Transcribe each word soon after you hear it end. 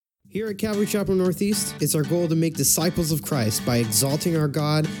Here at Calvary Chapel Northeast, it's our goal to make disciples of Christ by exalting our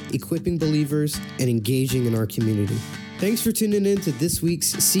God, equipping believers, and engaging in our community. Thanks for tuning in to this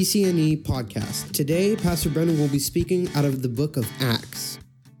week's CCNE podcast. Today, Pastor Brendan will be speaking out of the book of Acts.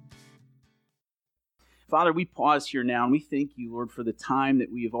 Father, we pause here now and we thank you, Lord, for the time that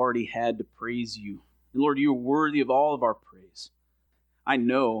we have already had to praise you. And Lord, you are worthy of all of our praise. I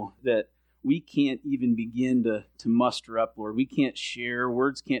know that we can't even begin to muster up, Lord. We can't share,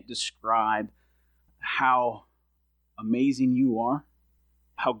 words can't describe how amazing you are,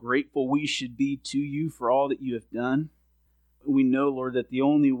 how grateful we should be to you for all that you have done. We know, Lord, that the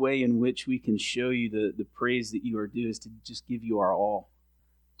only way in which we can show you the praise that you are due is to just give you our all,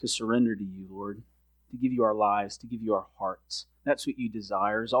 to surrender to you, Lord, to give you our lives, to give you our hearts. That's what you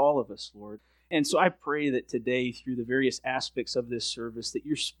desire, is all of us, Lord. And so I pray that today, through the various aspects of this service, that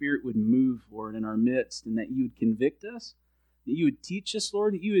your Spirit would move, Lord, in our midst, and that you would convict us, that you would teach us,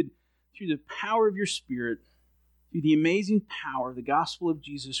 Lord, that you would, through the power of your Spirit, through the amazing power of the gospel of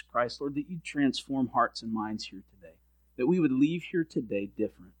Jesus Christ, Lord, that you'd transform hearts and minds here today, that we would leave here today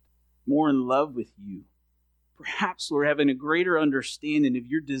different, more in love with you, perhaps, Lord, having a greater understanding of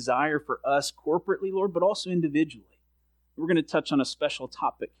your desire for us corporately, Lord, but also individually. We're going to touch on a special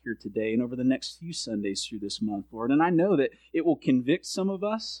topic here today and over the next few Sundays through this month, Lord. And I know that it will convict some of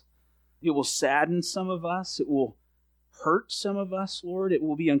us. It will sadden some of us. It will hurt some of us, Lord. It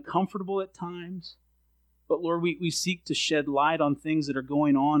will be uncomfortable at times. But, Lord, we seek to shed light on things that are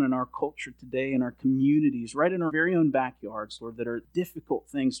going on in our culture today, in our communities, right in our very own backyards, Lord, that are difficult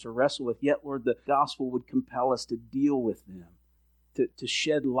things to wrestle with. Yet, Lord, the gospel would compel us to deal with them, to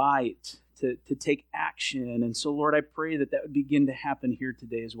shed light, to take action. And so, Lord, I pray that would begin to happen here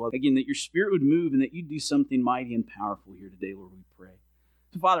today as well. Again, that your Spirit would move and that you'd do something mighty and powerful here today, Lord, we pray.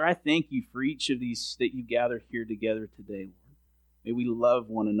 So, Father, I thank you for each of these that you gathered here together today, Lord. May we love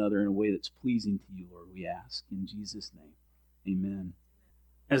one another in a way that's pleasing to you, Lord, we ask. In Jesus' name, amen.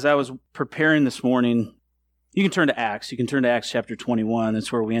 As I was preparing this morning, you can turn to Acts. You can turn to Acts chapter 21.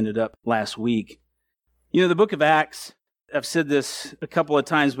 That's where we ended up last week. You know, the book of Acts, I've said this a couple of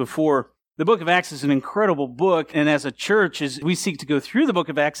times before, the book of Acts is an incredible book, and as a church, as we seek to go through the book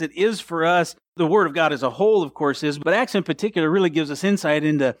of Acts, it is for us, the Word of God as a whole, of course, is, but Acts in particular really gives us insight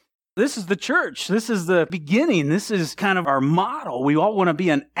into, this is the church, this is the beginning, this is kind of our model. We all want to be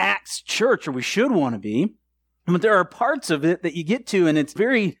an Acts church, or we should want to be, but there are parts of it that you get to, and it's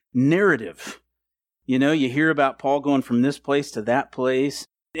very narrative. You know, you hear about Paul going from this place to that place,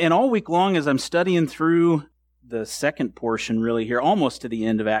 and all week long as I'm studying through the second portion really here, almost to the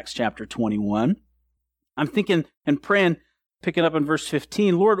end of Acts chapter 21. I'm thinking and praying, picking up in verse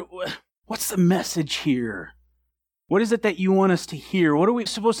 15, Lord, what's the message here? What is it that you want us to hear? What are we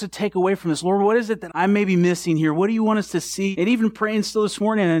supposed to take away from this? Lord, what is it that I may be missing here? What do you want us to see? And even praying still this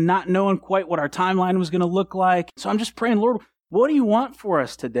morning and not knowing quite what our timeline was going to look like. So I'm just praying, Lord, what do you want for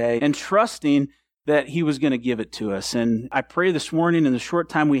us today? And trusting that he was going to give it to us. And I pray this morning in the short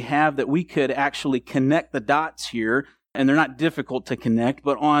time we have that we could actually connect the dots here, and they're not difficult to connect,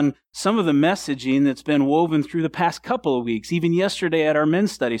 but on some of the messaging that's been woven through the past couple of weeks, even yesterday at our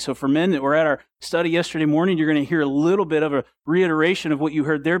men's study. So for men that were at our study yesterday morning, you're going to hear a little bit of a reiteration of what you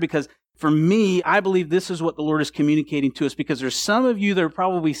heard there, because for me, I believe this is what the Lord is communicating to us, because there's some of you that are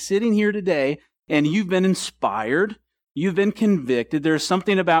probably sitting here today and you've been inspired. You've been convicted. There's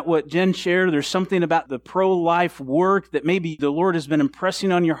something about what Jen shared. There's something about the pro-life work that maybe the Lord has been impressing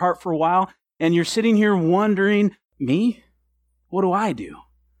on your heart for a while. And you're sitting here wondering, me? What do I do?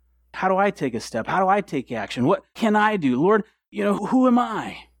 How do I take a step? How do I take action? What can I do? Lord, who am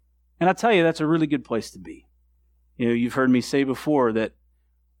I? And I'll tell you, that's a really good place to be. You've heard me say before that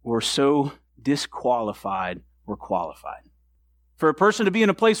we're so disqualified, we're qualified. For a person to be in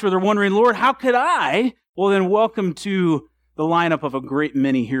a place where they're wondering, Lord, how could I? Well, then welcome to the lineup of a great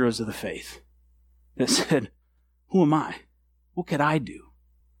many heroes of the faith that said, who am I? What could I do?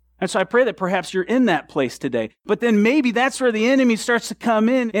 And so I pray that perhaps you're in that place today. But then maybe that's where the enemy starts to come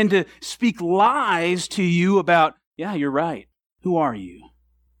in and to speak lies to you about, yeah, you're right. Who are you?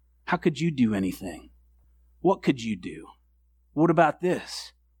 How could you do anything? What could you do? What about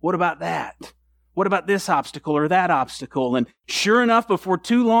this? What about that? What about this obstacle or that obstacle? And sure enough, before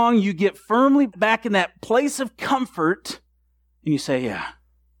too long, you get firmly back in that place of comfort and you say, yeah,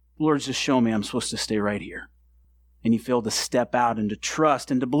 the Lord's just shown me I'm supposed to stay right here. And you fail to step out and to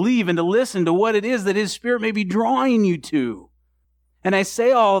trust and to believe and to listen to what it is that His Spirit may be drawing you to. And I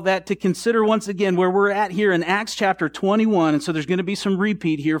say all that to consider once again where we're at here in Acts chapter 21. And so there's going to be some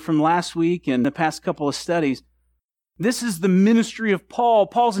repeat here from last week and the past couple of studies. This is the ministry of Paul.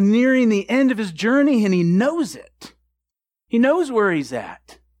 Paul's nearing the end of his journey and he knows it. He knows where he's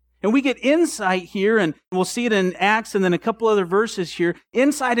at. And we get insight here, and we'll see it in Acts and then a couple other verses here,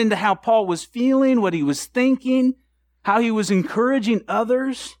 insight into how Paul was feeling, what he was thinking, how he was encouraging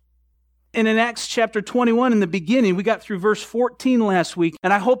others. And in Acts chapter 21, in the beginning, we got through verse 14 last week,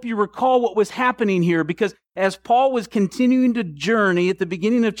 and I hope you recall what was happening here, because as Paul was continuing to journey at the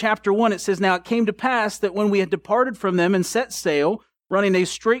beginning of chapter 1, it says, "Now it came to pass that when we had departed from them and set sail, running a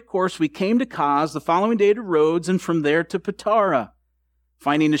straight course, we came to Cos, the following day to Rhodes, and from there to Patara.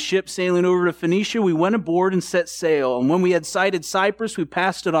 Finding a ship sailing over to Phoenicia, we went aboard and set sail. And when we had sighted Cyprus, we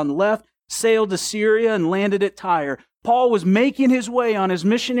passed it on the left, sailed to Syria, and landed at Tyre." Paul was making his way on his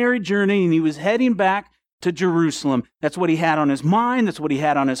missionary journey, and he was heading back to Jerusalem. That's what he had on his mind. That's what he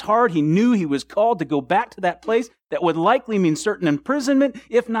had on his heart. He knew he was called to go back to that place that would likely mean certain imprisonment,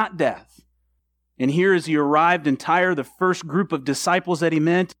 if not death. And here as he arrived in Tyre, the first group of disciples that he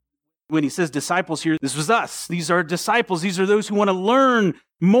met, when he says disciples here, this was us. These are disciples. These are those who want to learn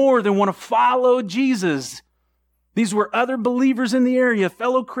more than want to follow Jesus. These were other believers in the area,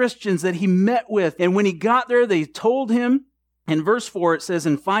 fellow Christians that he met with. And when he got there, they told him, in verse 4, it says,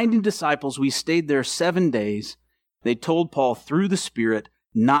 "In finding disciples, we stayed there 7 days. They told Paul through the Spirit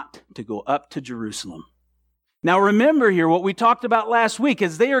not to go up to Jerusalem." Now remember here what we talked about last week.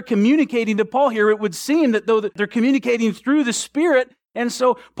 As they are communicating to Paul here, it would seem that though they're communicating through the Spirit, and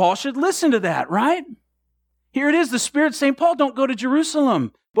so Paul should listen to that, right? Here it is, the Spirit saying, "Paul, don't go to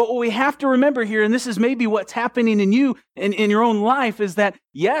Jerusalem." But what we have to remember here, and this is maybe what's happening in you and in your own life, is that,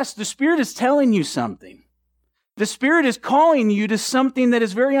 yes, the Spirit is telling you something. The Spirit is calling you to something that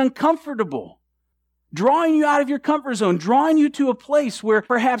is very uncomfortable, drawing you out of your comfort zone, drawing you to a place where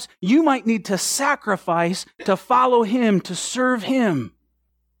perhaps you might need to sacrifice to follow Him, to serve Him.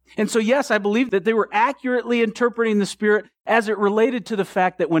 And so, yes, I believe that they were accurately interpreting the Spirit as it related to the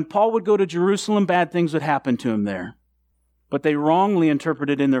fact that when Paul would go to Jerusalem, bad things would happen to him there. But they wrongly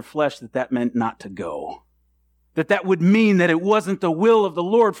interpreted in their flesh that that meant not to go. That would mean that it wasn't the will of the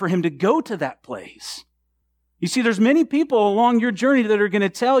Lord for him to go to that place. You see, there's many people along your journey that are going to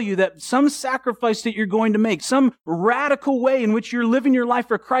tell you that some sacrifice that you're going to make, some radical way in which you're living your life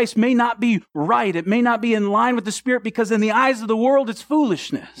for Christ may not be right. It may not be in line with the Spirit because in the eyes of the world, it's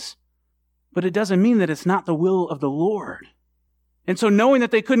foolishness. But it doesn't mean that it's not the will of the Lord. And so knowing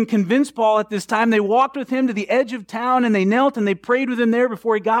that they couldn't convince Paul at this time, they walked with him to the edge of town and they knelt and they prayed with him there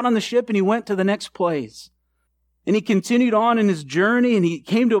before he got on the ship and he went to the next place. And he continued on in his journey and he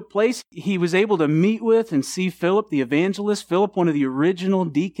came to a place he was able to meet with and see Philip, the evangelist. Philip, one of the original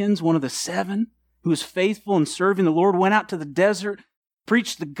deacons, one of the 7, who was faithful in serving the Lord, went out to the desert,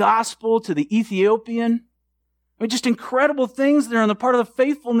 preached the gospel to the Ethiopian. I mean, just incredible things there on the part of the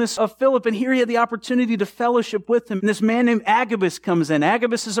faithfulness of Philip. And here he had the opportunity to fellowship with him. And this man named Agabus comes in.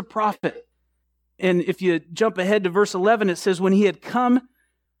 Agabus is a prophet. And if you jump ahead to verse 11, it says, "When he had come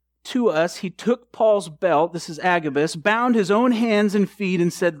to us, he took Paul's belt," this is Agabus, "bound his own hands and feet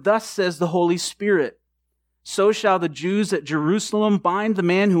and said, 'Thus says the Holy Spirit, so shall the Jews at Jerusalem bind the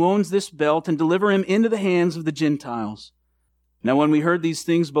man who owns this belt and deliver him into the hands of the Gentiles.' Now when we heard these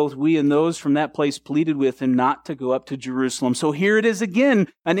things, both we and those from that place pleaded with him not to go up to Jerusalem." So here it is again,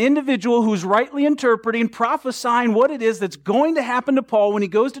 an individual who's rightly interpreting, prophesying what it is that's going to happen to Paul when he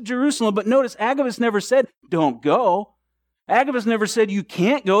goes to Jerusalem. But notice, Agabus never said, "Don't go." Agabus never said, "You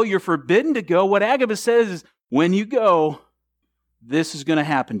can't go, you're forbidden to go." What Agabus says is, when you go, this is going to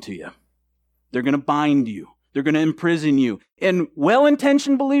happen to you. They're going to bind you. They're going to imprison you. And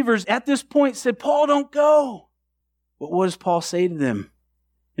well-intentioned believers at this point said, "Paul, don't go." But what does Paul say to them?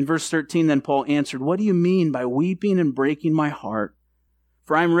 In verse 13, then Paul answered, "What do you mean by weeping and breaking my heart?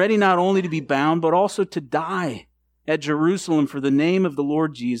 For I am ready not only to be bound, but also to die at Jerusalem for the name of the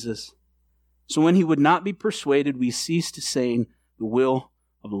Lord Jesus." So when he would not be persuaded, we ceased saying, "The will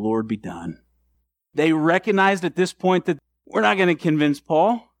of the Lord be done." They recognized at this point that we're not going to convince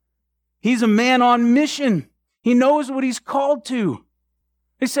Paul. He's a man on mission. He knows what he's called to.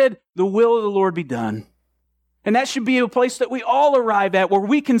 They said, "The will of the Lord be done." And that should be a place that we all arrive at, where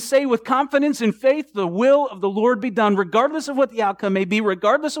we can say with confidence and faith, "The will of the Lord be done," regardless of what the outcome may be,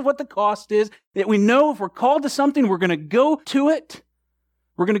 regardless of what the cost is, that we know if we're called to something, we're going to go to it.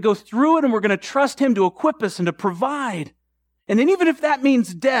 We're going to go through it and we're going to trust Him to equip us and to provide. And then even if that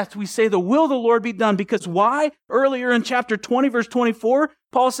means death, we say, "The will of the Lord be done." Because why? Earlier in chapter 20, verse 24,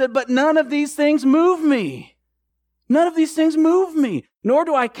 Paul said, "But none of these things move me. None of these things move me, nor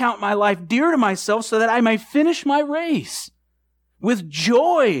do I count my life dear to myself so that I may finish my race with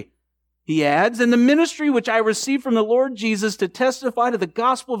joy," he adds, "in the ministry which I received from the Lord Jesus to testify to the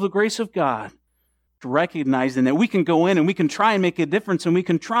gospel of the grace of God." recognizing that we can go in and we can try and make a difference and we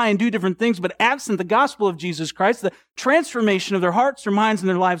can try and do different things, but absent the gospel of Jesus Christ, the transformation of their hearts, their minds, and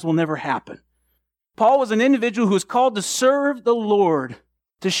their lives will never happen. Paul was an individual who was called to serve the Lord,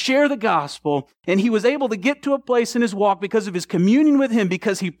 to share the gospel, and he was able to get to a place in his walk because of his communion with him,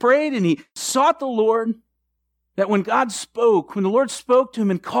 because he prayed and he sought the Lord, that when God spoke, when the Lord spoke to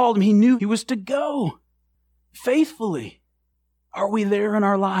him and called him, he knew he was to go faithfully. Are we there in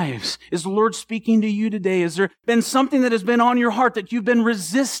our lives? Is the Lord speaking to you today? Has there been something that has been on your heart that you've been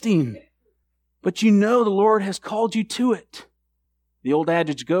resisting, but you know the Lord has called you to it? The old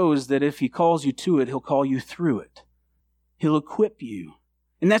adage goes that if he calls you to it, he'll call you through it. He'll equip you.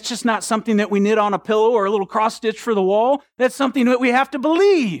 And that's just not something that we knit on a pillow or a little cross stitch for the wall. That's something that we have to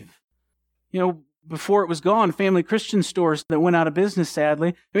believe. Before it was gone, Family Christian stores that went out of business,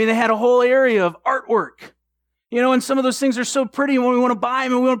 sadly, they had a whole area of artwork. And some of those things are so pretty when we want to buy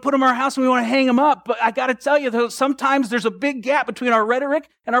them and we want to put them in our house and we want to hang them up. But I got to tell you, though, sometimes there's a big gap between our rhetoric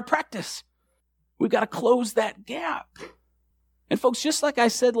and our practice. We've got to close that gap. And folks, just like I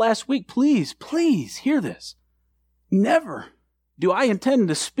said last week, please hear this. Never do I intend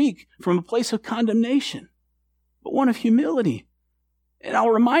to speak from a place of condemnation, but one of humility. And I'll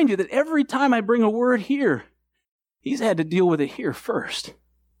remind you that every time I bring a word here, he's had to deal with it here first.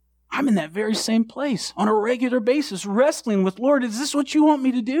 I'm in that very same place on a regular basis, wrestling with, Lord, is this what you want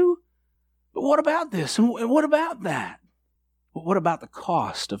me to do? But what about this? And what about that? But what about the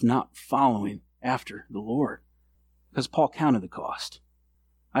cost of not following after the Lord? Because Paul counted the cost.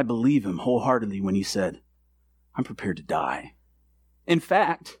 I believe him wholeheartedly when he said, I'm prepared to die. In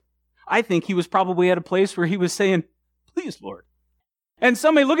fact, I think he was probably at a place where he was saying, please, Lord. And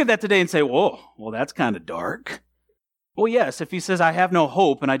some may look at that today and say, well, that's kind of dark. Well, yes, if he says, I have no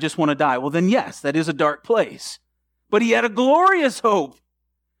hope and I just want to die, well, then yes, that is a dark place. But he had a glorious hope,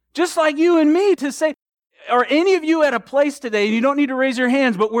 just like you and me, to say, are any of you at a place today, and you don't need to raise your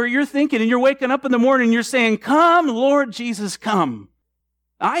hands, but where you're thinking and you're waking up in the morning and you're saying, come, Lord Jesus, come.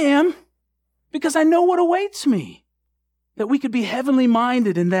 I am, because I know what awaits me, that we could be heavenly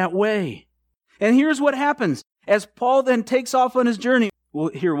minded in that way. And here's what happens. As Paul then takes off on his journey,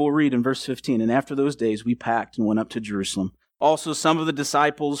 we'll read in verse 15, and after those days we packed and went up to Jerusalem. Also some of the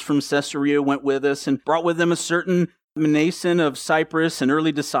disciples from Caesarea went with us and brought with them a certain Mnason of Cyprus, an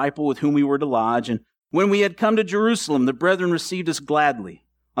early disciple with whom we were to lodge. And when we had come to Jerusalem, the brethren received us gladly.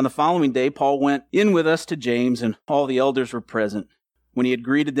 On the following day, Paul went in with us to James, and all the elders were present. When he had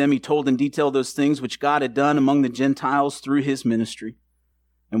greeted them, he told in detail those things which God had done among the Gentiles through his ministry.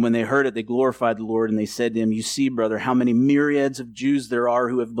 And when they heard it, they glorified the Lord, and they said to him, you see, brother, how many myriads of Jews there are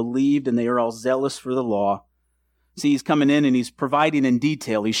who have believed, and they are all zealous for the law. See, he's coming in and he's providing in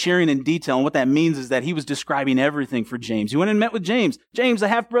detail. He's sharing in detail. And what that means is that he was describing everything for James. He went and met with James, the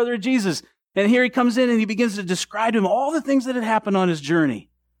half-brother of Jesus. And here he comes in and he begins to describe to him all the things that had happened on his journey.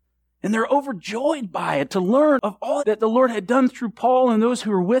 And they're overjoyed by it, to learn of all that the Lord had done through Paul and those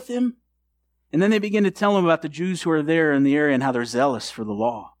who were with him. And then they begin to tell him about the Jews who are there in the area and how they're zealous for the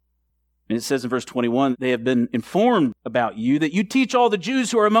law. And it says in verse 21, they have been informed about you that you teach all the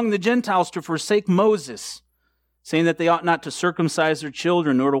Jews who are among the Gentiles to forsake Moses, saying that they ought not to circumcise their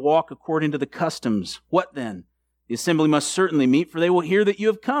children nor to walk according to the customs. What then? The assembly must certainly meet, for they will hear that you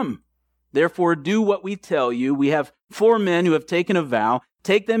have come. Therefore do what we tell you. We have 4 men who have taken a vow.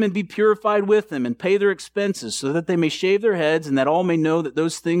 Take them and be purified with them, and pay their expenses, so that they may shave their heads, and that all may know that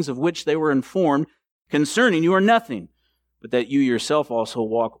those things of which they were informed concerning you are nothing, but that you yourself also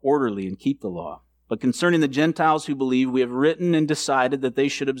walk orderly and keep the law. But concerning the Gentiles who believe, we have written and decided that they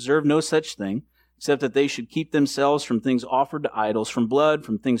should observe no such thing, except that they should keep themselves from things offered to idols, from blood,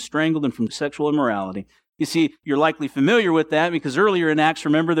 from things strangled, and from sexual immorality. You see, you're likely familiar with that because earlier in Acts,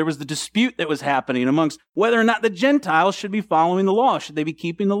 remember, there was the dispute that was happening amongst whether or not the Gentiles should be following the law. Should they be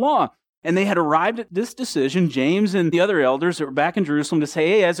keeping the law? And they had arrived at this decision, James and the other elders that were back in Jerusalem, to say,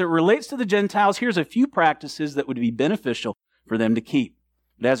 hey, as it relates to the Gentiles, here's a few practices that would be beneficial for them to keep.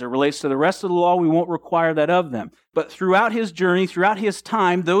 But as it relates to the rest of the law, we won't require that of them. But throughout his journey, throughout his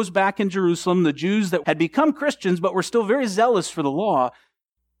time, those back in Jerusalem, the Jews that had become Christians but were still very zealous for the law,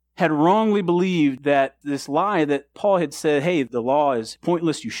 had wrongly believed that this lie that Paul had said, hey, the law is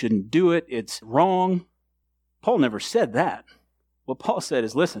pointless, you shouldn't do it, it's wrong. Paul never said that. What Paul said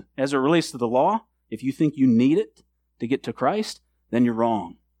is, listen, as it relates to the law, if you think you need it to get to Christ, then you're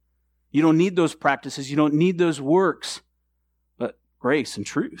wrong. You don't need those practices, you don't need those works, but grace and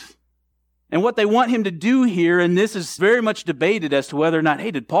truth. And what they want him to do here, and this is very much debated as to whether or not,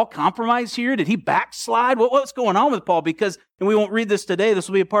 hey, did Paul compromise here? Did he backslide? What's going on with Paul? Because, and we won't read this today, this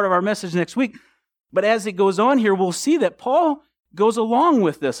will be a part of our message next week, but as it goes on here, we'll see that Paul goes along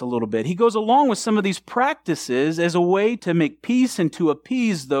with this a little bit. He goes along with some of these practices as a way to make peace and to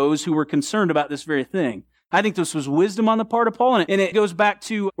appease those who were concerned about this very thing. I think this was wisdom on the part of Paul, and it goes back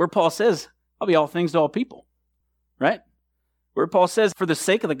to where Paul says, I'll be all things to all people, right? Where Paul says, for the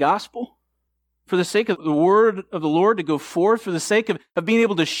sake of the gospel, for the sake of the word of the Lord to go forth, for the sake of being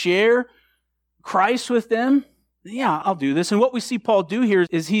able to share Christ with them, yeah, I'll do this. And what we see Paul do here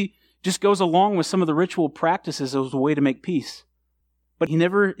is he just goes along with some of the ritual practices as a way to make peace. But he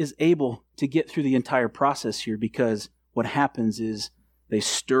never is able to get through the entire process here, because what happens is they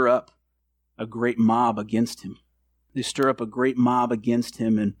stir up a great mob against him. They stir up a great mob against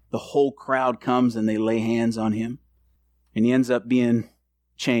him, and the whole crowd comes and they lay hands on him. And he ends up being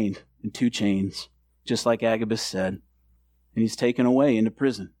chained in 2 chains, just like Agabus said. And he's taken away into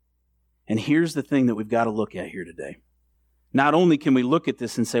prison. And here's the thing that we've got to look at here today. Not only can we look at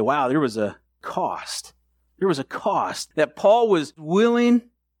this and say, wow, there was a cost. There was a cost that Paul was willing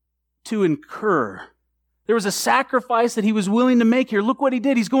to incur. There was a sacrifice that he was willing to make here. Look what he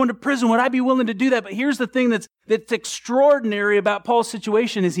did. He's going to prison. Would I be willing to do that? But here's the thing that's extraordinary about Paul's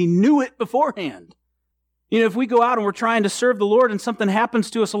situation is he knew it beforehand. If we go out and we're trying to serve the Lord and something happens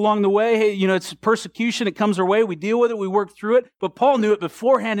to us along the way, hey, it's persecution. It comes our way. We deal with it. We work through it. But Paul knew it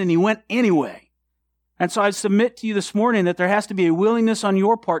beforehand and he went anyway. And so I submit to you this morning that there has to be a willingness on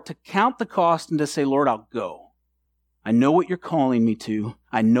your part to count the cost and to say, Lord, I'll go. I know what you're calling me to.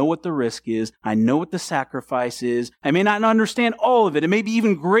 I know what the risk is. I know what the sacrifice is. I may not understand all of it. It may be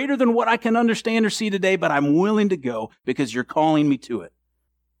even greater than what I can understand or see today, but I'm willing to go because you're calling me to it.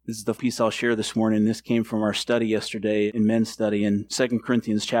 This is the piece I'll share this morning. This came from our study yesterday in men's study in 2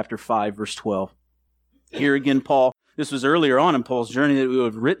 Corinthians chapter 5, verse 12. Here again, Paul, this was earlier on in Paul's journey that we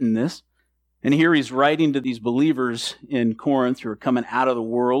would have written this. And here he's writing to these believers in Corinth who are coming out of the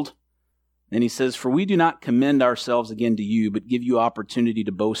world. And he says, for we do not commend ourselves again to you, but give you opportunity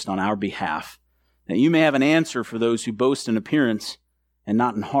to boast on our behalf, that you may have an answer for those who boast in appearance and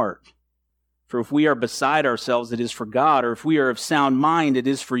not in heart. For if we are beside ourselves, it is for God, or if we are of sound mind, it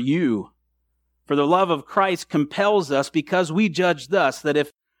is for you. For the love of Christ compels us, because we judge thus, that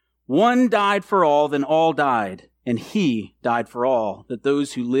if one died for all, then all died. And he died for all, that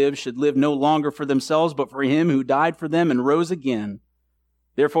those who live should live no longer for themselves, but for him who died for them and rose again.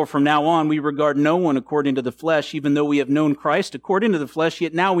 Therefore, from now on, we regard no one according to the flesh, even though we have known Christ according to the flesh,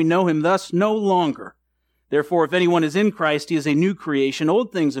 yet now we know him thus no longer. Therefore, if anyone is in Christ, he is a new creation.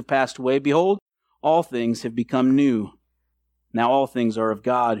 Old things have passed away. Behold, all things have become new. Now all things are of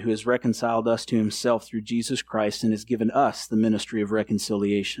God, who has reconciled us to himself through Jesus Christ and has given us the ministry of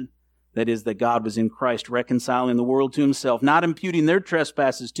reconciliation. That is, that God was in Christ reconciling the world to himself, not imputing their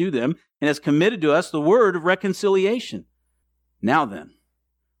trespasses to them, and has committed to us the word of reconciliation. Now then,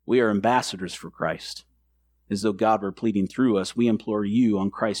 we are ambassadors for Christ. As though God were pleading through us, we implore you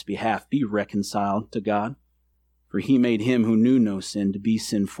on Christ's behalf, be reconciled to God. For he made him who knew no sin to be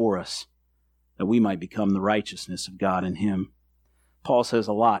sin for us, that we might become the righteousness of God in him. Paul says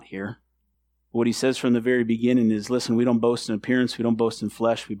a lot here. What he says from the very beginning is, listen, we don't boast in appearance, we don't boast in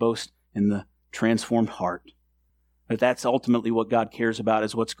flesh, we boast in the transformed heart. But that's ultimately what God cares about,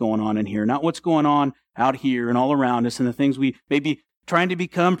 is what's going on in here, not what's going on out here and all around us and the things we may be trying to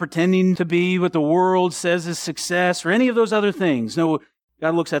become, pretending to be what the world says is success, or any of those other things. No,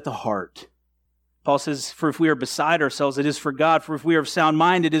 God looks at the heart. Paul says, for if we are beside ourselves, it is for God. For if we are of sound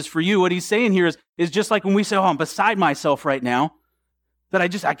mind, it is for you. What he's saying here is just like when we say, oh, I'm beside myself right now, that I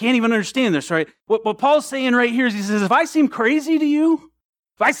can't even understand this, right? What Paul's saying right here is, he says, if I seem crazy to you,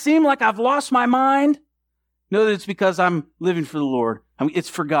 if I seem like I've lost my mind, know that it's because I'm living for the Lord. It's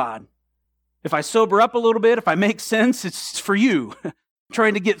for God. If I sober up a little bit, if I make sense, it's for you. I'm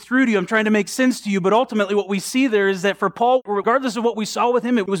trying to get through to you. I'm trying to make sense to you. But ultimately what we see there is that for Paul, regardless of what we saw with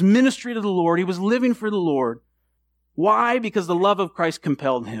him, it was ministry to the Lord. He was living for the Lord. Why? Because the love of Christ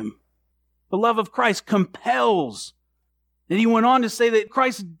compelled him. The love of Christ compels. And he went on to say that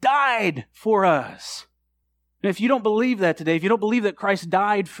Christ died for us. And if you don't believe that today, if you don't believe that Christ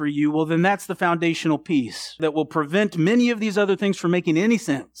died for you, well, then that's the foundational piece that will prevent many of these other things from making any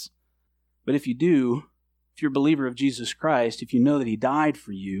sense. But if you do, if you're a believer of Jesus Christ, if you know that he died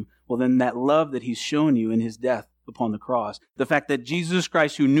for you, well, then that love that he's shown you in his death upon the cross, the fact that Jesus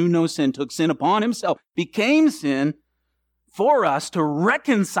Christ, who knew no sin, took sin upon himself, became sin for us to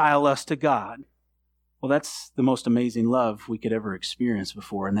reconcile us to God. Well, that's the most amazing love we could ever experience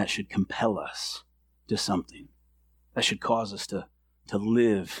before, and that should compel us to something. That should cause us to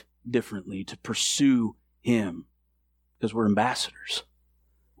live differently, to pursue him, because we're ambassadors.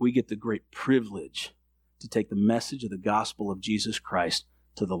 We get the great privilege to take the message of the gospel of Jesus Christ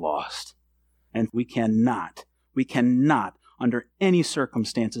to the lost. And we cannot under any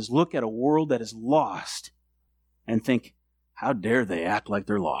circumstances, look at a world that is lost and think, how dare they act like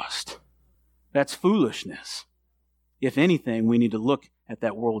they're lost? That's foolishness. If anything, we need to look at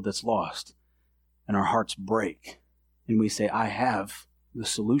that world that's lost and our hearts break and we say, I have the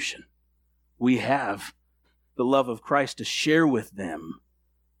solution. We have the love of Christ to share with them.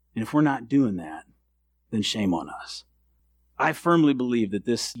 And if we're not doing that, then shame on us. I firmly believe that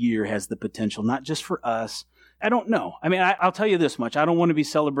this year has the potential, not just for us. I don't know. I mean, I'll tell you this much. I don't want to be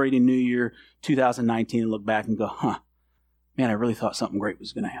celebrating New Year 2019 and look back and go, man, I really thought something great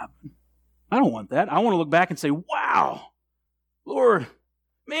was going to happen. I don't want that. I want to look back and say, wow, Lord,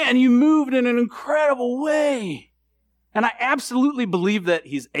 man, you moved in an incredible way. And I absolutely believe that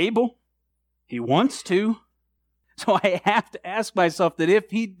He's able. He wants to. So I have to ask myself that if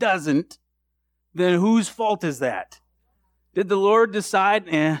He doesn't, then whose fault is that? Did the Lord decide,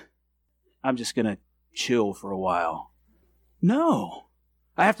 I'm just going to chill for a while? No.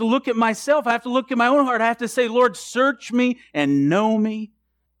 I have to look at myself. I have to look at my own heart. I have to say, Lord, search me and know me.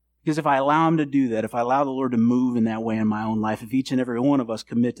 Because if I allow Him to do that, if I allow the Lord to move in that way in my own life, if each and every one of us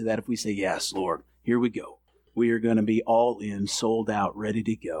commit to that, if we say, yes, Lord, here we go. We are going to be all in, sold out, ready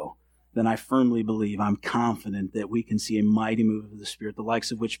to go. Then I firmly believe, I'm confident that we can see a mighty move of the Spirit, the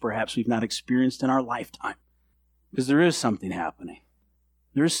likes of which perhaps we've not experienced in our lifetime. Because there is something happening.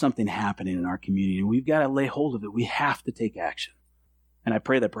 There is something happening in our community, and we've got to lay hold of it. We have to take action. And I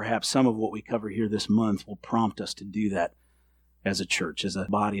pray that perhaps some of what we cover here this month will prompt us to do that as a church, as a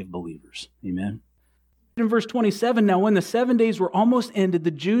body of believers. Amen. In verse 27, now when the 7 days were almost ended,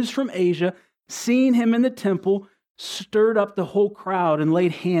 the Jews from Asia, seeing Him in the temple, stirred up the whole crowd and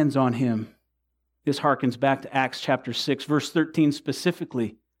laid hands on Him. This harkens back to Acts chapter 6, verse 13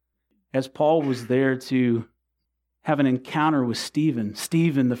 specifically, as Paul was there to have an encounter with Stephen.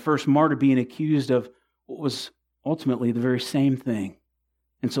 Stephen, the first martyr, being accused of what was ultimately the very same thing.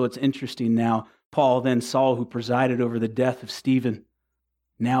 And so it's interesting now, Paul, then Saul, who presided over the death of Stephen,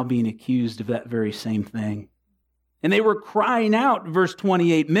 now being accused of that very same thing. And they were crying out, verse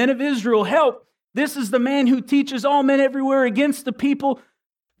 28, men of Israel, help! This is the man who teaches all men everywhere against the people,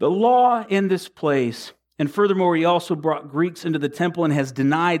 the law in this place. And furthermore, he also brought Greeks into the temple and has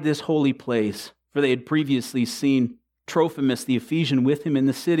denied this holy place. For they had previously seen Trophimus the Ephesian with him in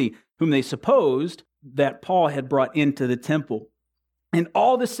the city, whom they supposed that Paul had brought into the temple. And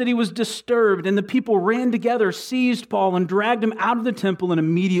all the city was disturbed, and the people ran together, seized Paul, and dragged him out of the temple, and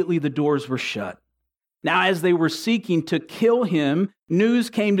immediately the doors were shut. Now, as they were seeking to kill him, news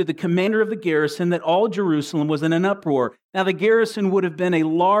came to the commander of the garrison that all Jerusalem was in an uproar. Now, the garrison would have been a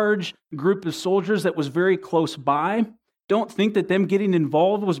large group of soldiers that was very close by. Don't think that them getting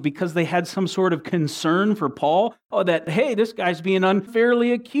involved was because they had some sort of concern for Paul. Oh, that, hey, this guy's being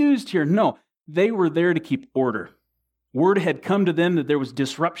unfairly accused here. No, they were there to keep order. Word had come to them that there was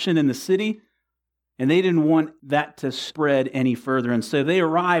disruption in the city, and they didn't want that to spread any further. And so they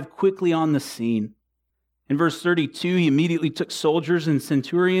arrived quickly on the scene. In verse 32, he immediately took soldiers and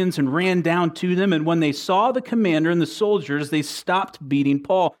centurions and ran down to them. And when they saw the commander and the soldiers, they stopped beating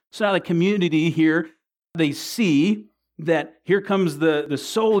Paul. So now the community here, they see that here comes the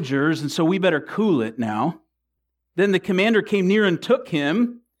soldiers, and so we better cool it now. Then the commander came near and took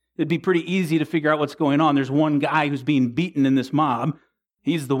him. It'd be pretty easy to figure out what's going on. There's one guy who's being beaten in this mob.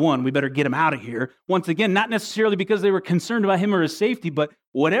 He's the one. We better get him out of here. Once again, not necessarily because they were concerned about him or his safety, but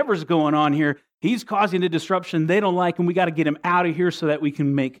whatever's going on here, he's causing a disruption. They don't like him. We got to get him out of here so that we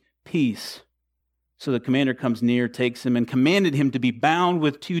can make peace. So the commander comes near, takes him, and commanded him to be bound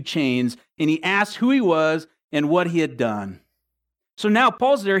with 2 chains. And he asked who he was and what he had done. So now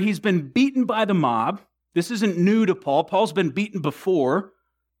Paul's there. He's been beaten by the mob. This isn't new to Paul. Paul's been beaten before.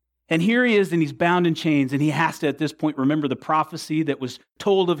 And here he is, and he's bound in chains, and he has to, at this point, remember the prophecy that was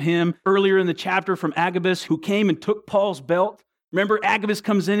told of him earlier in the chapter from Agabus, who came and took Paul's belt. Remember, Agabus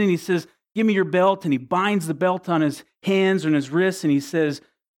comes in, and he says, give me your belt, and he binds the belt on his hands and his wrists, and he says,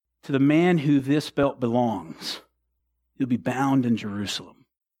 to the man who this belt belongs, he'll be bound in Jerusalem.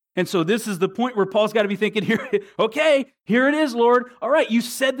 And so this is the point where Paul's got to be thinking here, okay, here it is, Lord. All right, you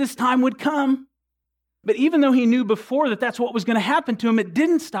said this time would come. But even though he knew before that that's what was going to happen to him, it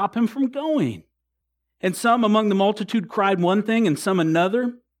didn't stop him from going. And some among the multitude cried one thing and some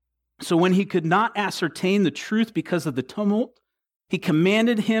another. So when he could not ascertain the truth because of the tumult, he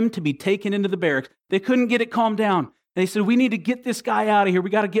commanded him to be taken into the barracks. They couldn't get it calmed down. And they said, we need to get this guy out of here.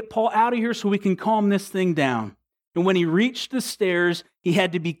 We got to get Paul out of here so we can calm this thing down. And when he reached the stairs, he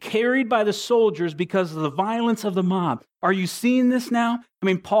had to be carried by the soldiers because of the violence of the mob. Are you seeing this now? I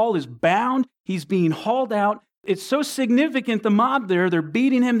mean, Paul is bound. He's being hauled out. It's so significant, the mob there, they're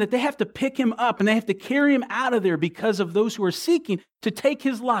beating him, that they have to pick him up and they have to carry him out of there because of those who are seeking to take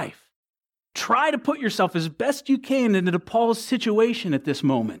his life. Try to put yourself as best you can into Paul's situation at this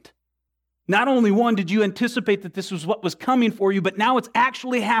moment. Not only, one, did you anticipate that this was what was coming for you, but now it's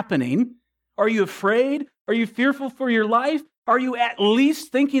actually happening. Are you afraid? Are you fearful for your life? Are you at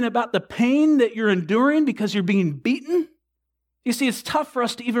least thinking about the pain that you're enduring because you're being beaten? You see, it's tough for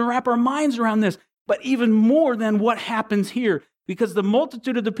us to even wrap our minds around this. But even more than what happens here, because the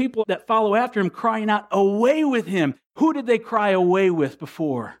multitude of the people that follow after him crying out, away with him. Who did they cry away with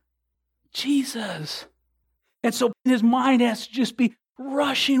before? Jesus. And so his mind has to just be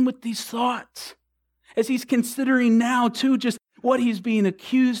rushing with these thoughts as he's considering now too just what he's being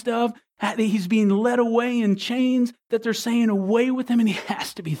accused of, that he's being led away in chains, that they're saying away with him, and he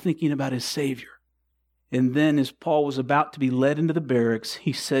has to be thinking about his Savior. And then as Paul was about to be led into the barracks,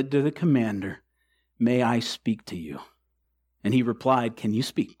 he said to the commander, may I speak to you? And he replied, can you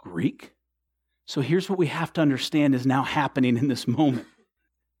speak Greek? So here's what we have to understand is now happening in this moment.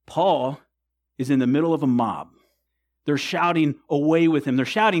 Paul is in the middle of a mob. They're shouting away with him. They're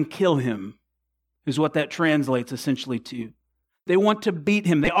shouting, kill him, is what that translates essentially to. They want to beat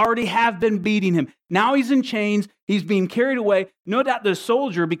him. They already have been beating him. Now he's in chains. He's being carried away. No doubt the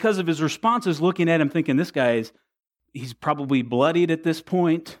soldier, because of his responses, looking at him thinking, this guy he's probably bloodied at this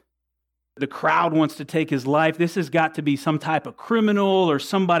point. The crowd wants to take his life. This has got to be some type of criminal or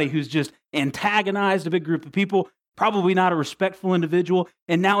somebody who's just antagonized a big group of people, probably not a respectful individual.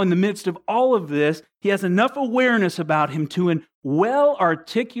 And now in the midst of all of this, he has enough awareness about him to, in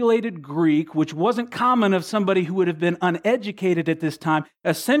well-articulated Greek, which wasn't common of somebody who would have been uneducated at this time,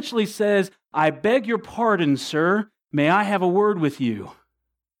 essentially says, I beg your pardon, sir. May I have a word with you?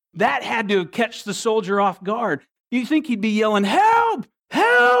 That had to catch the soldier off guard. You think he'd be yelling, help,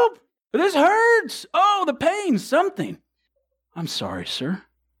 help, this hurts. Oh, the pain, something. I'm sorry, sir.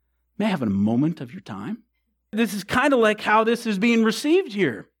 May I have a moment of your time? This is kind of like how this is being received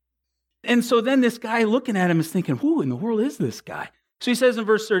here. And so then this guy looking at him is thinking, who in the world is this guy? So he says in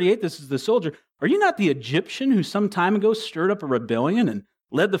verse 38, this is the soldier, are you not the Egyptian who some time ago stirred up a rebellion and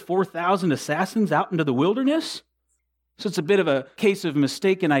led the 4,000 assassins out into the wilderness? So it's a bit of a case of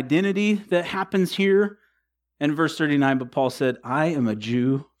mistaken identity that happens here. And verse 39, but Paul said, I am a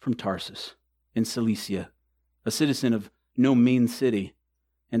Jew from Tarsus in Cilicia, a citizen of no mean city,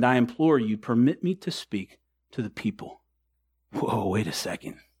 and I implore you, permit me to speak to the people. Whoa, wait a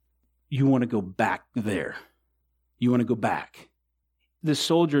second. You want to go back there. You want to go back. This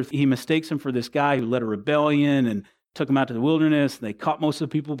soldier, he mistakes him for this guy who led a rebellion and took him out to the wilderness. They caught most of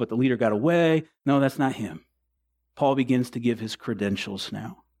the people, but the leader got away. No, that's not him. Paul begins to give his credentials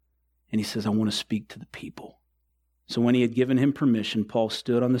now. And he says, I want to speak to the people. So when he had given him permission, Paul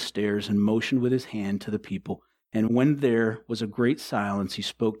stood on the stairs and motioned with his hand to the people. And when there was a great silence, he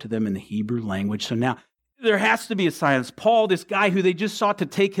spoke to them in the Hebrew language. So now there has to be a silence. Paul, this guy who they just sought to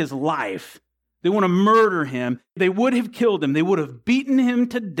take his life, they want to murder him. They would have killed him. They would have beaten him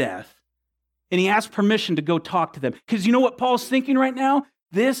to death. And he asked permission to go talk to them. Because you know what Paul's thinking right now?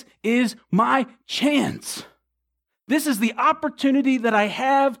 This is my chance. This is the opportunity that I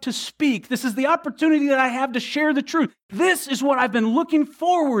have to speak. This is the opportunity that I have to share the truth. This is what I've been looking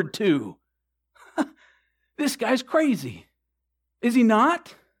forward to. This guy's crazy. Is he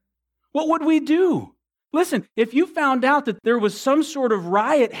not? What would we do? Listen, if you found out that there was some sort of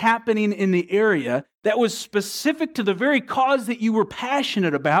riot happening in the area that was specific to the very cause that you were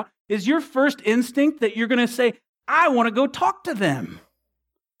passionate about, is your first instinct that you're going to say, I want to go talk to them?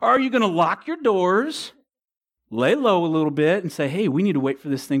 Or are you going to lock your doors, lay low a little bit, and say, hey, we need to wait for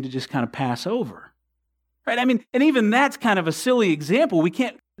this thing to just kind of pass over? Right? I mean, and even that's kind of a silly example.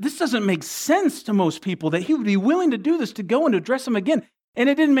 This doesn't make sense to most people that he would be willing to do this, to go and address them again. And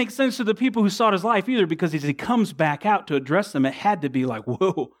it didn't make sense to the people who sought his life either, because as he comes back out to address them, it had to be like,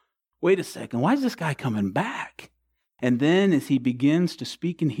 whoa, wait a second, why is this guy coming back? And then as he begins to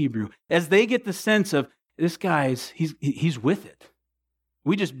speak in Hebrew, as they get the sense of this guy's, he's with it.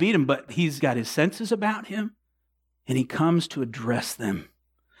 We just beat him, but he's got his senses about him, and he comes to address them.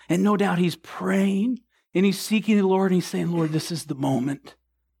 And no doubt he's praying, and he's seeking the Lord, and he's saying, Lord, this is the moment.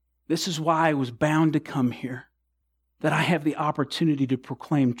 This is why I was bound to come here, that I have the opportunity to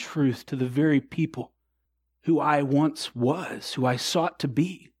proclaim truth to the very people who I once was, who I sought to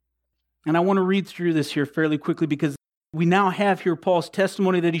be. And I want to read through this here fairly quickly, because we now have here Paul's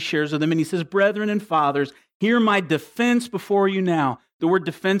testimony that he shares with them. And he says, brethren and fathers, hear my defense before you now. The word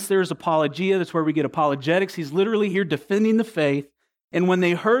defense there is apologia. That's where we get apologetics. He's literally here defending the faith. And when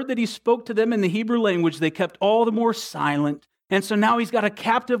they heard that he spoke to them in the Hebrew language, they kept all the more silent And so now he's got a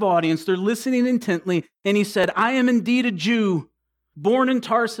captive audience. They're listening intently. And he said, I am indeed a Jew, born in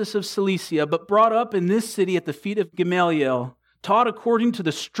Tarsus of Cilicia, but brought up in this city at the feet of Gamaliel, taught according to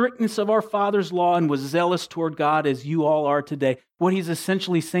the strictness of our father's law, and was zealous toward God as you all are today. What he's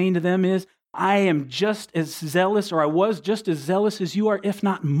essentially saying to them is, I am just as zealous, or I was just as zealous as you are, if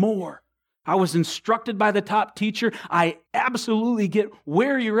not more. I was instructed by the top teacher. I absolutely get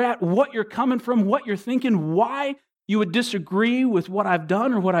where you're at, what you're coming from, what you're thinking, why you would disagree with what I've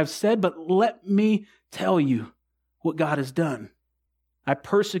done or what I've said, but let me tell you what God has done. I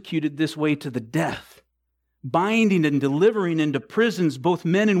persecuted this way to the death, binding and delivering into prisons both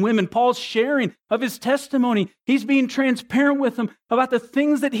men and women. Paul's sharing of his testimony. He's being transparent with them about the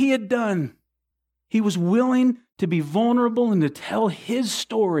things that he had done. He was willing to be vulnerable and to tell his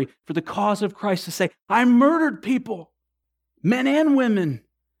story for the cause of Christ, to say, I murdered people, men and women.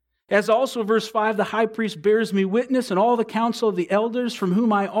 As also, verse 5, the high priest bears me witness, and all the council of the elders, from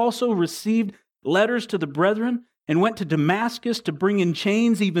whom I also received letters to the brethren, and went to Damascus to bring in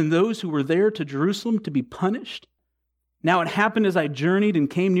chains even those who were there to Jerusalem to be punished. Now it happened as I journeyed and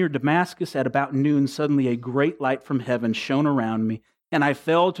came near Damascus at about noon, suddenly a great light from heaven shone around me, and I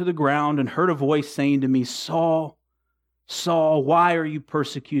fell to the ground and heard a voice saying to me, Saul, Saul, why are you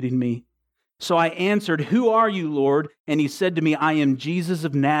persecuting me? So I answered, Who are you, Lord? And he said to me, I am Jesus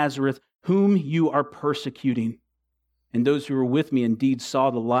of Nazareth, whom you are persecuting. And those who were with me indeed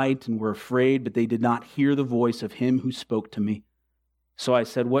saw the light and were afraid, but they did not hear the voice of him who spoke to me. So I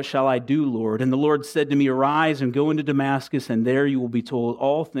said, What shall I do, Lord? And the Lord said to me, Arise and go into Damascus, and there you will be told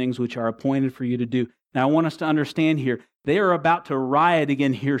all things which are appointed for you to do. Now I want us to understand here, they are about to riot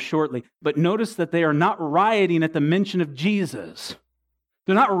again here shortly. But notice that they are not rioting at the mention of Jesus.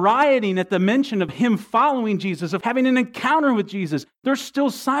 They're not rioting at the mention of him following Jesus, of having an encounter with Jesus. They're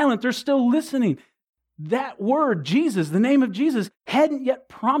still silent. They're still listening. That word, Jesus, the name of Jesus, hadn't yet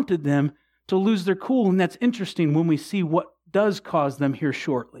prompted them to lose their cool. And that's interesting when we see what does cause them here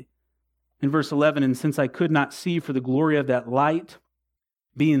shortly. In verse 11, and since I could not see for the glory of that light,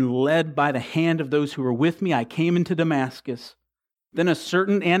 being led by the hand of those who were with me, I came into Damascus. Then a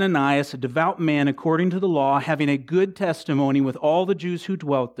certain Ananias, a devout man according to the law, having a good testimony with all the Jews who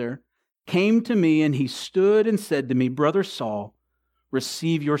dwelt there, came to me, and he stood and said to me, Brother Saul,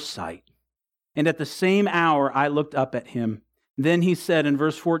 receive your sight. And at the same hour I looked up at him. Then he said in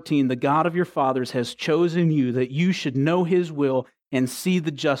verse 14, The God of your fathers has chosen you, that you should know his will and see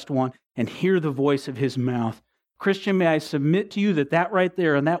the just one and hear the voice of his mouth. Christian, may I submit to you that right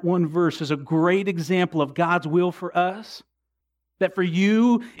there in that one verse is a great example of God's will for us? That for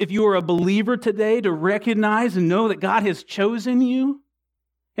you, if you are a believer today, to recognize and know that God has chosen you.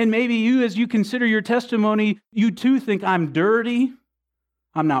 And maybe you, as you consider your testimony, you too think, I'm dirty,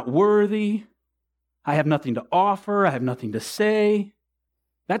 I'm not worthy, I have nothing to offer, I have nothing to say.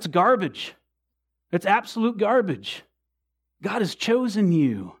 That's garbage. That's absolute garbage. God has chosen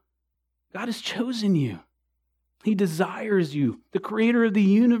you. God has chosen you. He desires you, the creator of the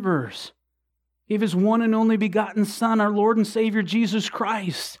universe. He gave his one and only begotten Son, our Lord and Savior, Jesus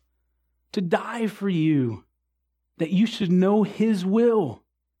Christ, to die for you, that you should know his will,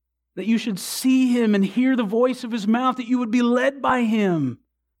 that you should see him and hear the voice of his mouth, that you would be led by him.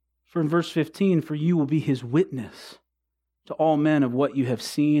 For in verse 15, for you will be his witness to all men of what you have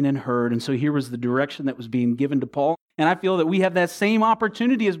seen and heard. And so here was the direction that was being given to Paul. And I feel that we have that same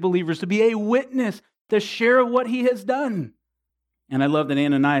opportunity as believers to be a witness, to share what he has done. And I love that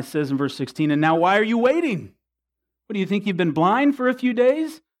Ananias says in verse 16, and now why are you waiting? What do you think, you've been blind for a few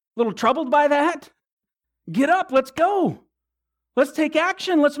days? A little troubled by that? Get up, let's go. Let's take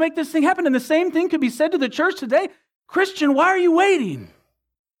action. Let's make this thing happen. And the same thing could be said to the church today. Christian, why are you waiting?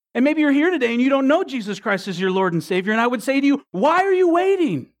 And maybe you're here today and you don't know Jesus Christ as your Lord and Savior. And I would say to you, why are you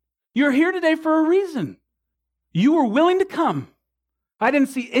waiting? You're here today for a reason. You were willing to come. I didn't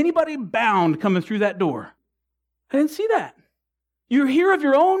see anybody bound coming through that door. I didn't see that. You're here of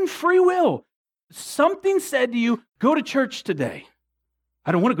your own free will. Something said to you, go to church today.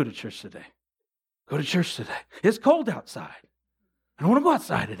 I don't want to go to church today. Go to church today. It's cold outside. I don't want to go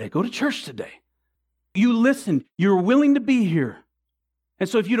outside today. Go to church today. You listened. You're willing to be here. And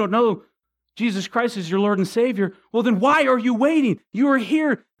so if you don't know Jesus Christ is your Lord and Savior, well, then why are you waiting? You are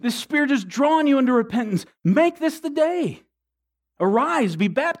here. The Spirit is drawing you into repentance. Make this the day. Arise, be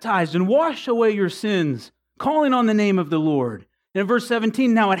baptized, and wash away your sins, calling on the name of the Lord. And in verse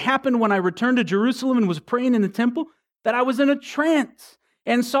 17, now it happened when I returned to Jerusalem and was praying in the temple that I was in a trance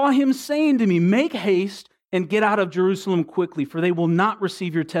and saw him saying to me, make haste and get out of Jerusalem quickly, for they will not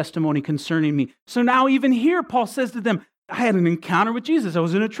receive your testimony concerning me. So now even here, Paul says to them, I had an encounter with Jesus. I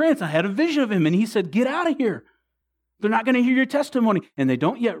was in a trance. I had a vision of him, and he said, get out of here. They're not going to hear your testimony. And they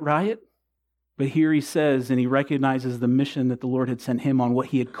don't yet riot. But here he says, and he recognizes the mission that the Lord had sent him on, what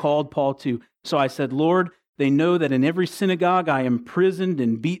he had called Paul to. So I said, Lord, they know that in every synagogue I imprisoned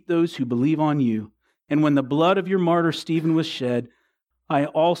and beat those who believe on you. And when the blood of your martyr Stephen was shed, I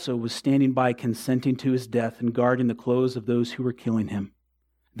also was standing by consenting to his death and guarding the clothes of those who were killing him.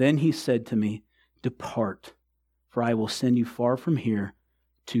 Then he said to me, depart, for I will send you far from here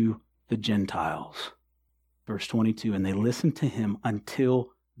to the Gentiles. Verse 22, and they listened to him until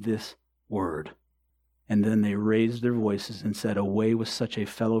this word. And then they raised their voices and said, away with such a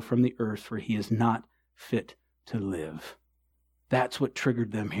fellow from the earth, for he is not fit to live. That's what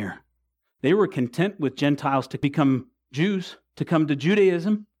triggered them here. They were content with Gentiles to become Jews, to come to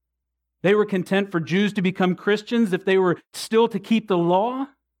Judaism. They were content for Jews to become Christians if they were still to keep the law.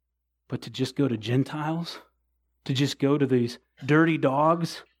 But to just go to Gentiles, to just go to these dirty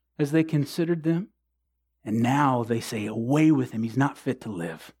dogs, as they considered them. And now they say, away with him, he's not fit to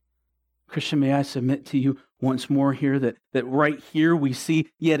live. Christian, may I submit to you once more here that right here we see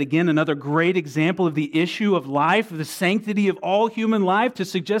yet again another great example of the issue of life, of the sanctity of all human life, to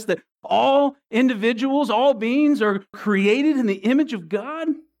suggest that all individuals, all beings are created in the image of God.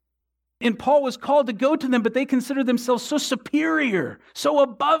 And Paul was called to go to them, but they considered themselves so superior, so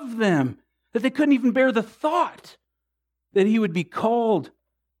above them, that they couldn't even bear the thought that he would be called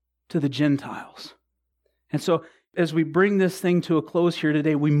to the Gentiles. And so, as we bring this thing to a close here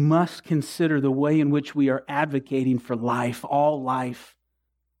today, we must consider the way in which we are advocating for life, all life.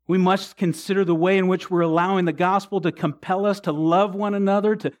 We must consider the way in which we're allowing the gospel to compel us to love one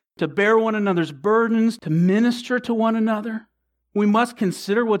another, to bear one another's burdens, to minister to one another. We must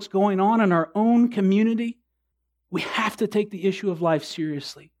consider what's going on in our own community. We have to take the issue of life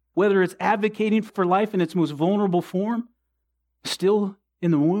seriously, whether it's advocating for life in its most vulnerable form, still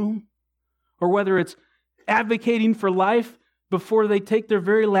in the womb, or whether it's advocating for life before they take their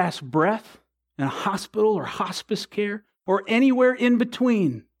very last breath in a hospital or hospice care, or anywhere in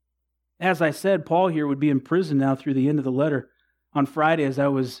between. As I said, Paul here would be in prison now through the end of the letter. On Friday, as I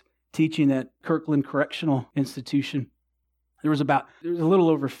was teaching at Kirkland Correctional Institution, there was a little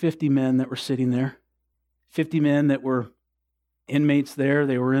over 50 men that were sitting there. 50 men that were inmates there.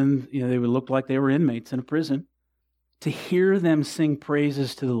 They would look like they were inmates in a prison. To hear them sing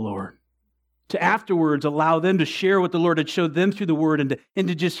praises to the Lord, to afterwards allow them to share what the Lord had showed them through the Word, and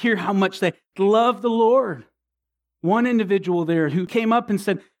to just hear how much they love the Lord. One individual there who came up and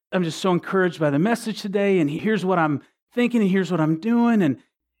said, I'm just so encouraged by the message today, and here's what I'm thinking, and here's what I'm doing. And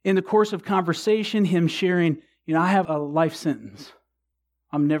in the course of conversation, him sharing, I have a life sentence.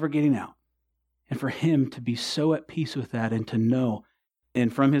 I'm never getting out. And for him to be so at peace with that and to know,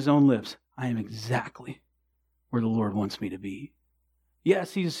 and from his own lips, I am exactly where the Lord wants me to be.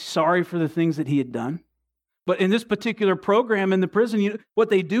 Yes, he's sorry for the things that he had done. But in this particular program in the prison, what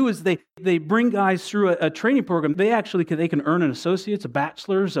they do is they bring guys through a training program. They can earn an associate's, a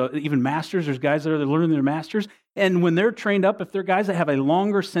bachelor's, even master's. There's guys that are learning their master's. And when they're trained up, if they're guys that have a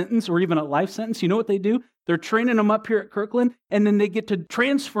longer sentence or even a life sentence, you know what they do? They're training them up here at Kirkland, and then they get to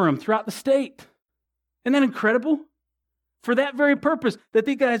transfer them throughout the state. Isn't that incredible? For that very purpose, that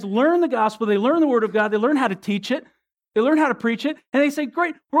these guys learn the gospel, they learn the Word of God, they learn how to teach it, they learn how to preach it, and they say,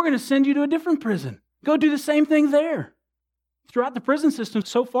 great, we're going to send you to a different prison. Go do the same thing there. Throughout the prison system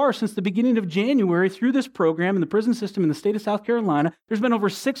so far, since the beginning of January, through this program in the prison system in the state of South Carolina, there's been over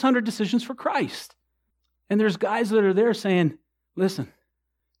 600 decisions for Christ. And there's guys that are there saying, listen,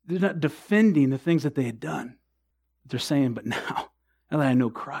 they're not defending the things that they had done. They're saying, but now that I know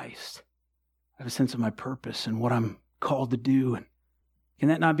Christ, I have a sense of my purpose and what I'm called to do. And can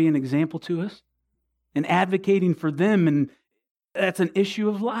that not be an example to us? And advocating for them, and that's an issue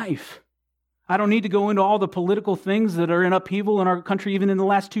of life. I don't need to go into all the political things that are in upheaval in our country even in the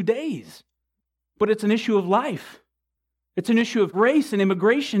last 2 days. But it's an issue of life. It's an issue of race and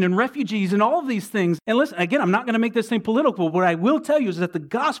immigration and refugees and all of these things. And listen, again, I'm not going to make this thing political. What I will tell you is that the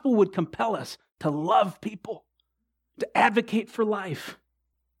gospel would compel us to love people, to advocate for life.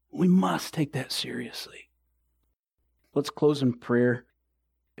 We must take that seriously. Let's close in prayer.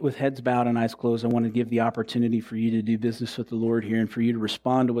 With heads bowed and eyes closed, I want to give the opportunity for you to do business with the Lord here and for you to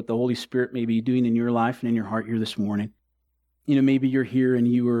respond to what the Holy Spirit may be doing in your life and in your heart here this morning. Maybe you're here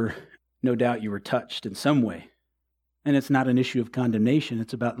and no doubt you were touched in some way. And it's not an issue of condemnation.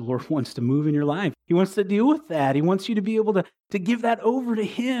 It's about the Lord wants to move in your life. He wants to deal with that. He wants you to be able to give that over to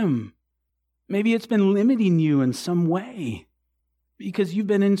Him. Maybe it's been limiting you in some way because you've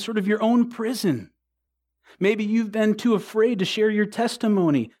been in sort of your own prison. Maybe you've been too afraid to share your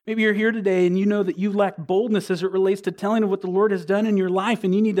testimony. Maybe you're here today and you know that you've lacked boldness as it relates to telling of what the Lord has done in your life,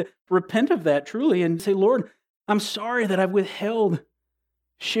 and you need to repent of that truly and say, Lord, I'm sorry that I've withheld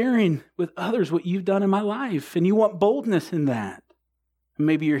sharing with others what you've done in my life, and you want boldness in that. And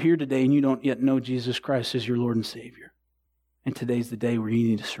maybe you're here today and you don't yet know Jesus Christ as your Lord and Savior. And today's the day where you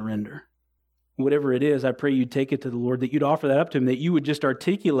need to surrender. Whatever it is, I pray you'd take it to the Lord, that you'd offer that up to Him, that you would just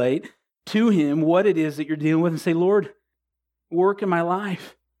articulate to Him what it is that you're dealing with and say, Lord, work in my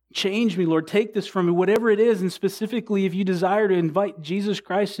life. Change me, Lord. Take this from me, whatever it is. And specifically, if you desire to invite Jesus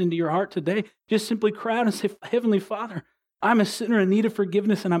Christ into your heart today, just simply cry out and say, Heavenly Father, I'm a sinner in need of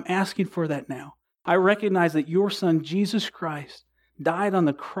forgiveness, and I'm asking for that now. I recognize that your Son, Jesus Christ, died on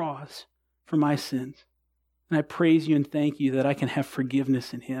the cross for my sins. And I praise you and thank you that I can have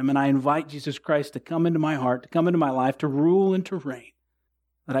forgiveness in Him. And I invite Jesus Christ to come into my heart, to come into my life, to rule and to reign,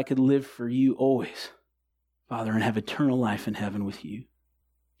 that I could live for you always, Father, and have eternal life in heaven with you.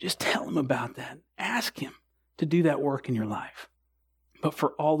 Just tell Him about that. Ask Him to do that work in your life. But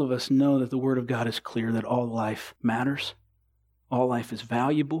for all of us, know that the Word of God is clear, that all life matters. All life is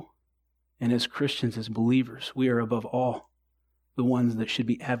valuable. And as Christians, as believers, we are above all the ones that should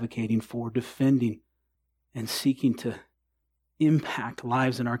be advocating for, defending, and seeking to impact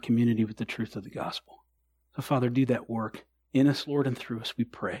lives in our community with the truth of the gospel. So, Father, do that work in us, Lord, and through us, we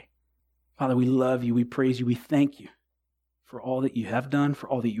pray. Father, we love you, we praise you, we thank you for all that you have done, for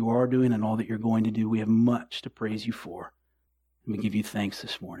all that you are doing, and all that you're going to do. We have much to praise you for. And we give you thanks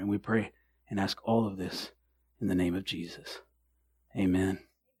this morning. We pray and ask all of this in the name of Jesus. Amen.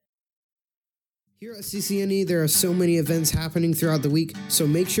 Here at CCNE, there are so many events happening throughout the week, so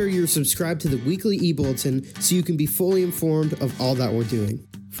make sure you're subscribed to the weekly e-bulletin so you can be fully informed of all that we're doing.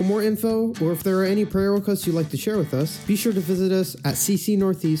 For more info, or if there are any prayer requests you'd like to share with us, be sure to visit us at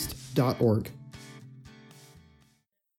ccnortheast.org.